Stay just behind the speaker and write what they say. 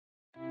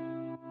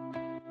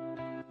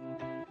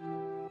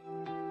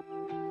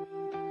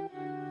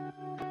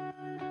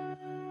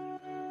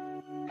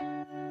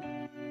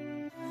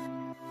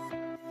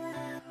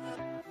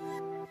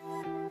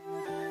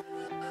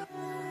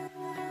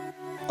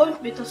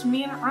قمت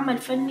بتصميم عمل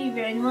فني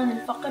بعنوان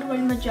الفقر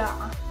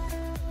والمجاعة.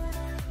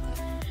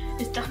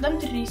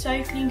 استخدمت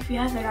الريسايكلينج في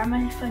هذا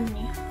العمل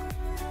الفني.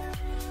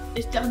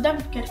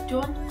 استخدمت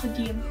كرتون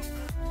قديم.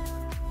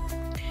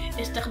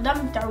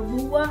 استخدمت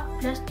عبوة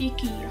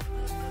بلاستيكية.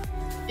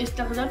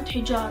 استخدمت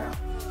حجارة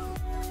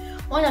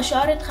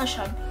ونشارة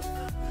خشب.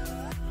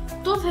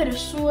 تظهر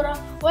الصورة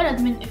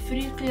ولد من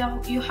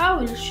إفريقيا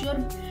يحاول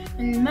الشرب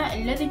من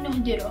الماء الذي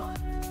نهدره.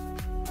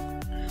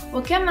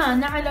 وكما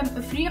نعلم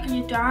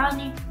أفريقيا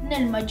تعاني من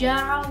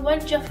المجاعة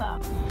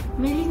والجفاف.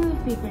 Millions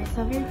of people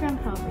suffer from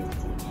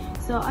poverty.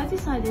 So I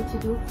decided to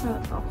do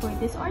for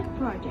this art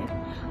project.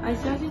 I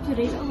started to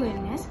raise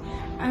awareness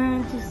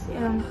and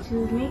to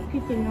make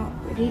people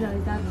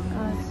realize that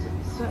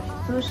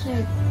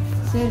social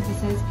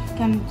services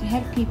can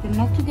help people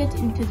not to get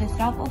into the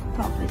trap of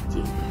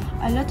poverty.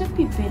 A lot of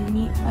people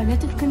a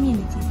lot of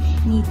community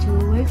need to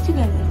work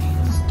together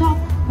to stop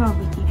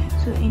poverty.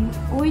 So in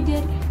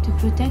order to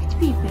protect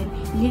people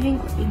living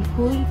in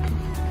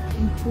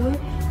poor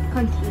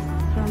countries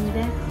from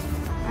death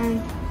and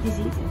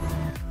diseases.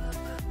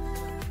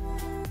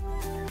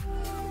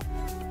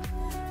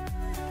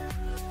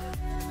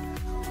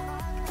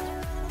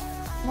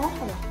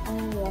 مرحبا، أنا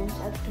اليوم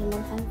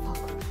سأتكلم عن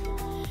الفقر.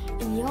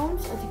 اليوم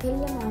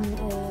سأتكلم عن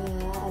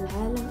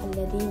العالم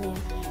الذين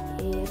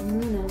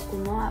يرمون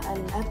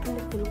الأكل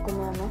في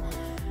القمامة.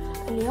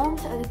 اليوم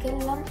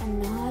سأتكلم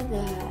أن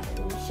هذا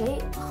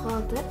الشيء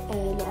خاطئ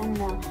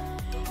لأن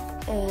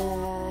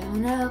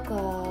هناك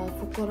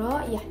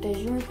فقراء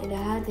يحتاجون إلى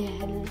هذا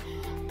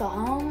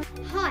الطعام.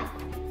 Hi,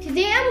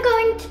 today I'm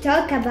going to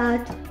talk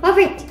about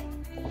poverty.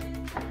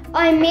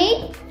 I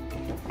made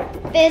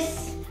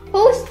this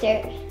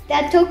poster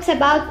that talks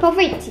about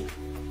poverty.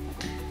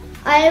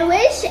 I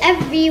wish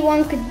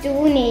everyone could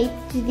donate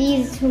to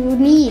these who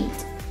need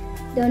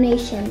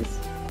donations.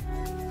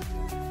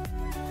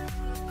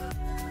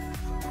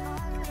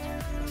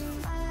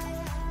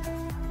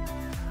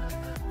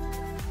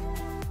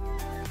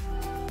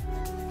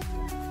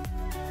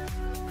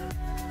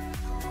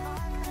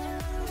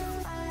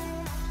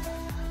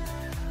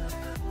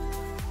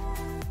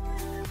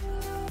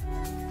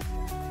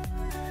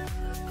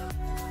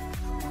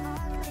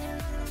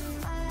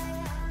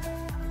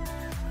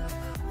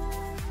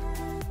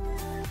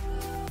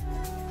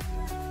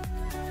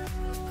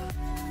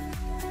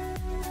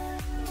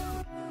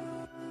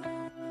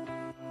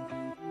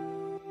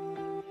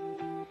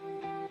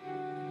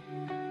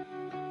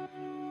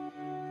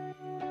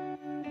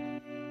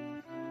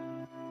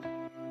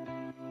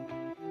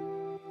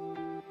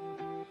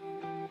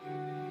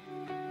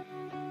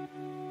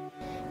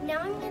 Now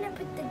I'm gonna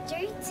put the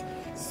dirt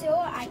so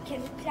I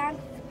can plant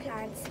the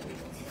plants in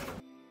it.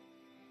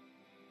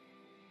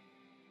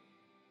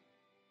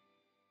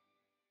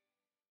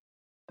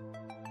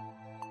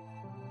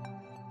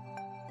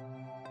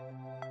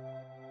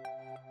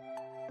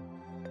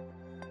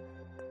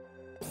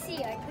 See,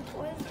 I put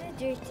all the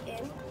dirt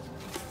in.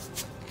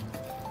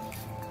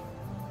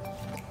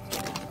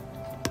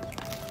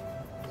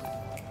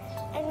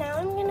 And now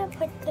I'm gonna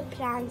put the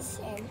plants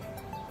in.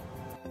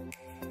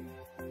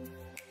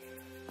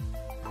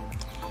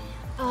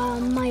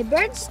 My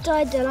birds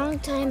died a long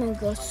time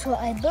ago, so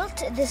I built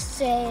this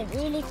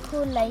really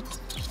cool like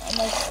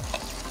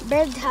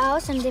bird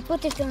house, and they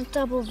put it on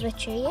top of the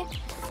tree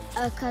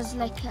because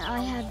I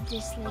have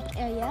this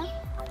area,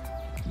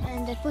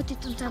 and I put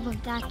it on top of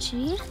that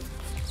tree,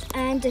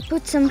 and I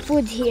put some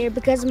food here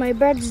because my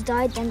birds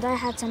died and I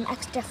had some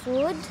extra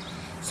food,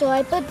 so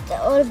I put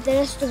all of the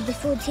rest of the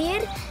food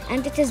here,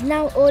 and it is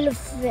now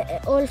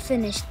all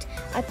finished.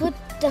 I put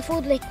the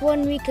food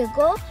 1 week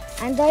ago,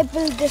 and I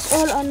built this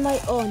all on my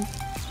own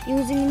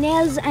using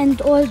nails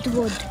and old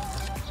wood.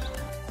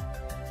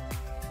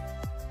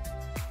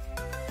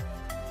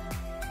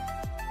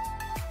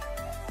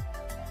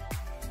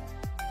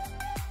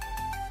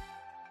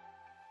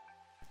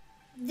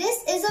 This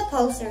is a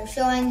poster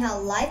showing how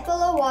life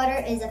below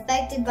water is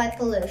affected by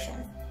pollution.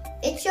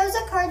 It shows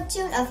a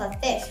cartoon of a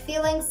fish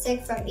feeling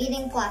sick from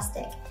eating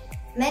plastic.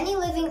 Many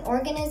living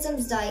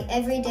organisms die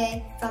every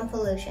day from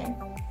pollution.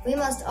 We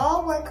must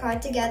all work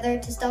hard together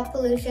to stop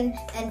pollution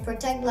and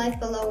protect life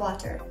below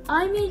water.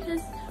 I made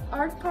this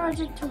art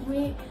project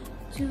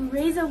to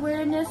raise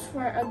awareness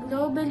for a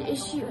global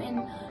issue in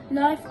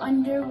life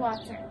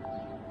underwater.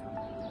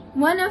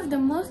 One of the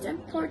most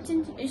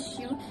important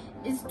issues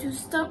is to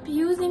stop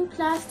using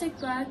plastic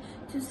bags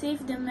to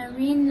save the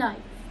marine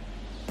life.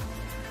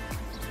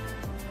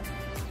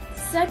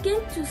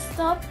 Second, to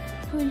stop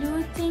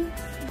polluting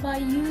by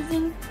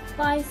using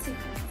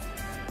bicycles.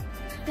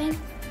 Thank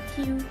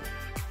you.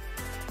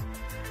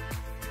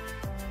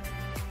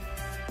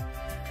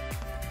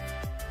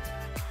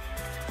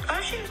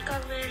 Ocean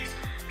covers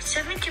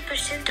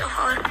 70% of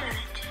our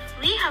planet.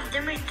 We have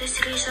damaged this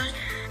resource,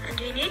 and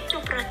we need to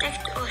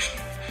protect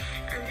ocean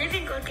and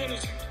living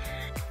organisms.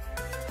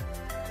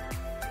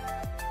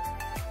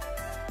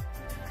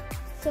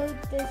 So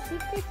the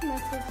secret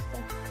message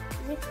that's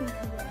written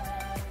here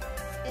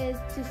is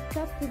to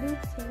stop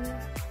polluting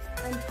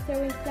and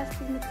throwing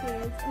plastic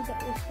materials in the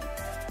ocean.